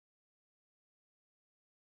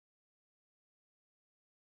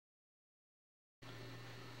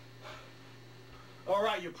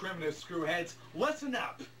Alright, you primitive screwheads, listen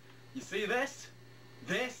up. You see this?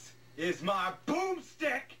 This is my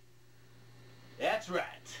boomstick! That's right.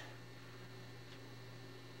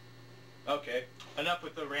 Okay, enough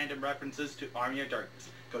with the random references to Army of Darkness.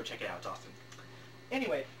 Go check it out, it's awesome.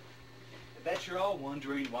 Anyway, I bet you're all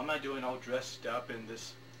wondering, why am I doing all dressed up in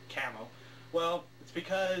this camo? Well, it's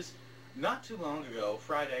because not too long ago,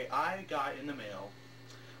 Friday, I got in the mail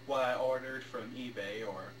what I ordered from eBay,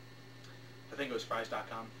 or I think it was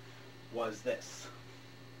fries.com, was this.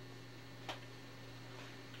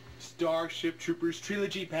 Starship Troopers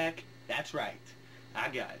Trilogy Pack. That's right. I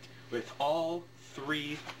got it. With all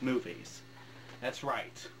 3 movies. That's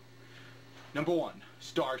right. Number 1,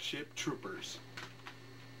 Starship Troopers.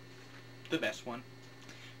 The best one.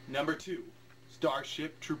 Number 2,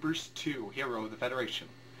 Starship Troopers 2, Hero of the Federation.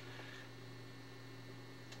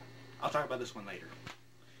 I'll talk about this one later.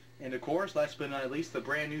 And of course, last but not least, the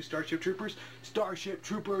brand new Starship Troopers, Starship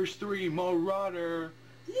Troopers 3 Marauder.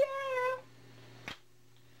 Yeah!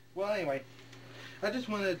 Well, anyway, I just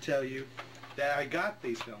wanted to tell you that I got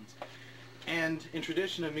these films. And in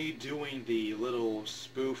tradition of me doing the little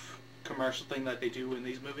spoof commercial thing that they do in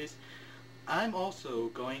these movies, I'm also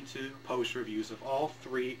going to post reviews of all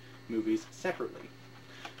 3 movies separately.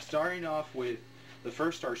 Starting off with the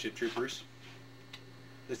first Starship Troopers,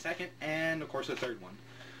 the second, and of course the third one.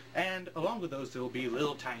 And along with those, there will be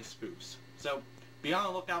little tiny spoofs. So be on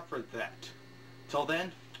the lookout for that. Till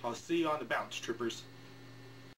then, I'll see you on the bounce, troopers.